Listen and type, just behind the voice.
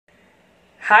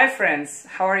Hi friends,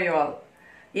 how are you all?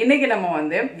 இன்னைக்கு நம்ம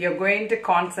we are going to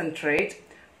concentrate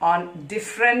on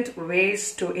different ways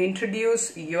to introduce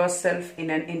yourself in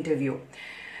an interview.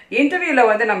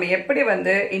 இன்டர்வியூல நம்ம எப்படி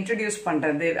introduce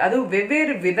பண்றது, அது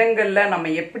வெவ்வேறு விதங்கள்ல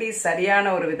நம்ம எப்படி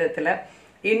சரியான ஒரு விதத்துல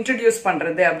introduce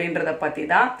பண்றது அப்படின்றத பத்தி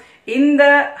தான் இந்த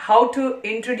how to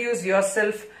introduce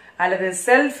yourself அல்லது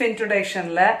self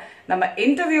introductionல நம்ம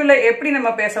இன்டர்வியூல எப்படி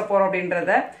நம்ம பேச போறோம்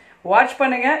அப்படின்றத watch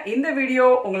பண்ணுங்க. இந்த வீடியோ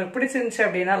உங்களுக்கு பிடிச்சிருந்துச்சு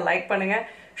அப்படினா லைக் பண்ணுங்க,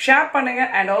 ஷேர் பண்ணுங்க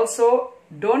and also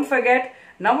don't forget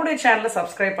நம்முடைய சேனலை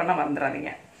subscribe பண்ண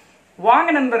மறந்துடாதீங்க.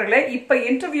 வாங்க நண்பர்களே, இப்ப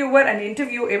இன்டர்வியூவர் and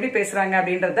இன்டர்வியூ எப்படி பேசுறாங்க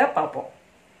அப்படின்றத பாப்போம்.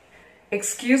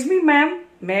 Excuse me ma'am,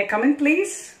 may I come in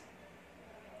please?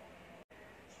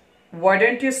 Why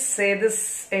don't you say this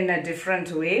in a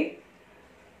different way?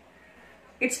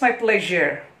 It's my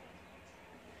pleasure.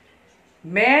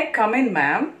 May I come in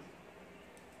ma'am?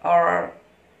 Or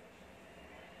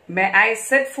may I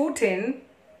set foot in?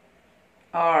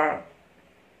 Or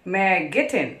may I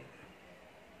get in?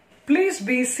 Please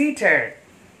be seated.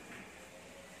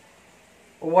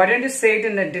 Why don't you say it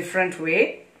in a different way?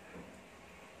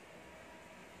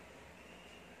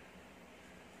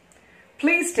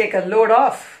 Please take a load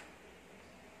off.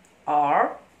 Or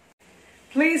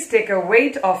please take a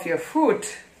weight off your foot.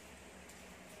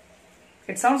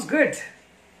 It sounds good.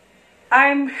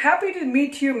 I'm happy to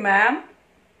meet you, ma'am.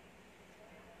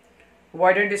 Why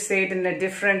don't you say it in a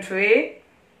different way?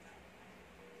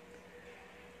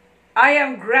 I am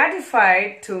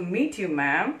gratified to meet you,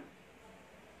 ma'am.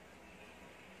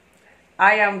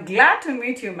 I am glad to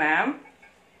meet you, ma'am.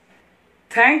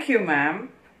 Thank you, ma'am.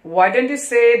 Why don't you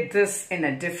say this in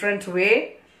a different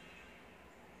way?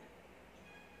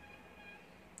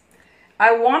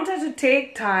 I wanted to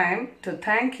take time to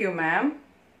thank you, ma'am.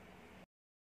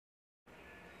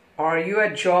 Are you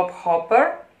a job hopper?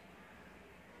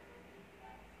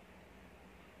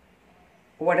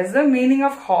 What is the meaning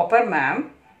of hopper, ma'am?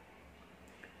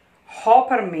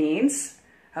 Hopper means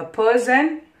a person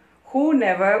who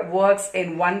never works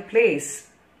in one place.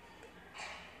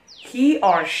 He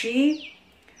or she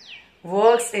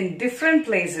works in different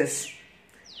places.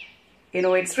 You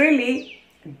know, it's really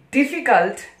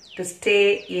difficult to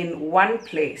stay in one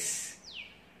place.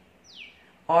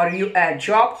 Are you a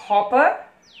job hopper?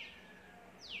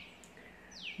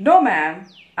 No, ma'am,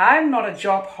 I'm not a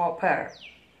job hopper.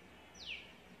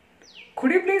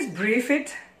 Could you please brief it?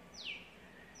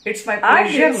 It's my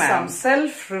pleasure, ma'am. I did some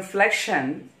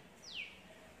self-reflection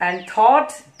and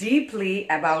thought deeply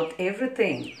about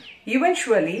everything.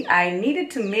 Eventually, I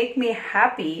needed to make me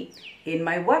happy in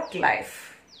my work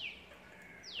life.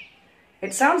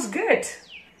 It sounds good.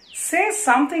 Say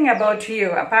something about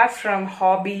you apart from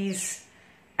hobbies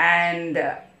and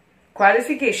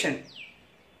qualification.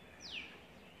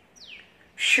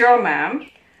 Sure, ma'am.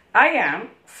 I am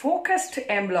focused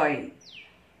employee.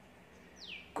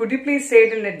 Could you please say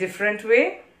it in a different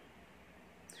way?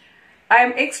 I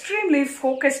am extremely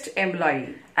focused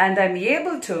employee and I am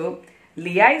able to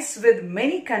liaise with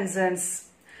many concerns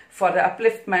for the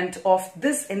upliftment of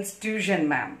this institution,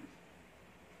 ma'am.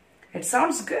 It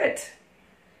sounds good.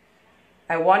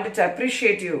 I wanted to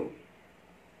appreciate you.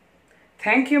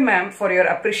 Thank you, ma'am, for your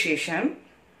appreciation.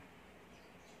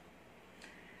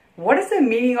 What is the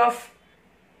meaning of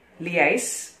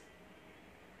liaise?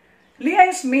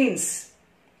 Liaise means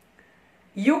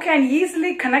you can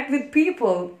easily connect with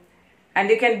people and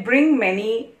you can bring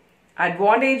many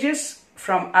advantages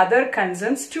from other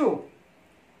concerns too.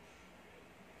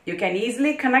 You can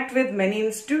easily connect with many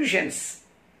institutions.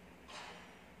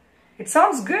 It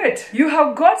sounds good. You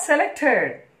have got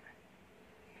selected.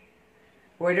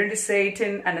 Why don't you say it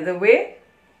in another way?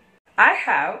 I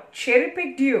have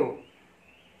cherry-picked you.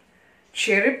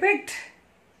 Cherry-picked?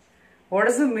 What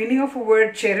is the meaning of the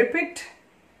word cherry-picked?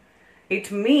 It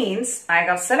means I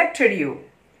have selected you.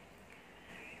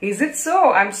 Is it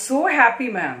so? I'm so happy,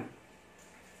 ma'am.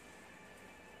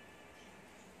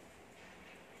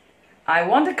 I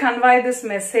want to convey this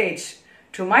message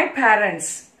to my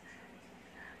parents.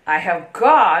 I have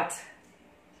got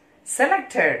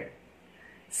selected.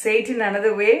 Say it in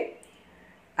another way.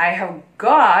 I have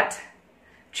got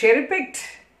cherry-picked.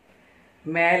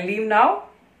 May I leave now?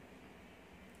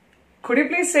 Could you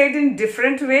please say it in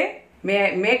different way?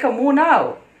 May I make a move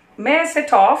now? May I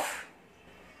set off?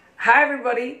 Hi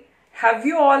everybody. Have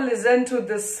you all listened to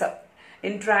this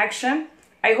interaction?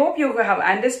 I hope you have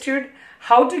understood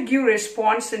how to give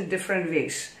response in different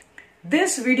ways.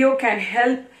 This video can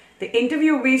help the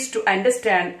interviewees to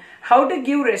understand how to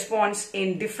give response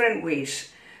in different ways.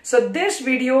 So this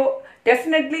video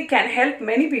definitely can help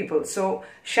many people. So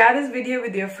share this video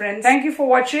with your friends. Thank you for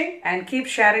watching and keep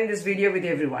sharing this video with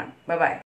everyone. Bye-bye.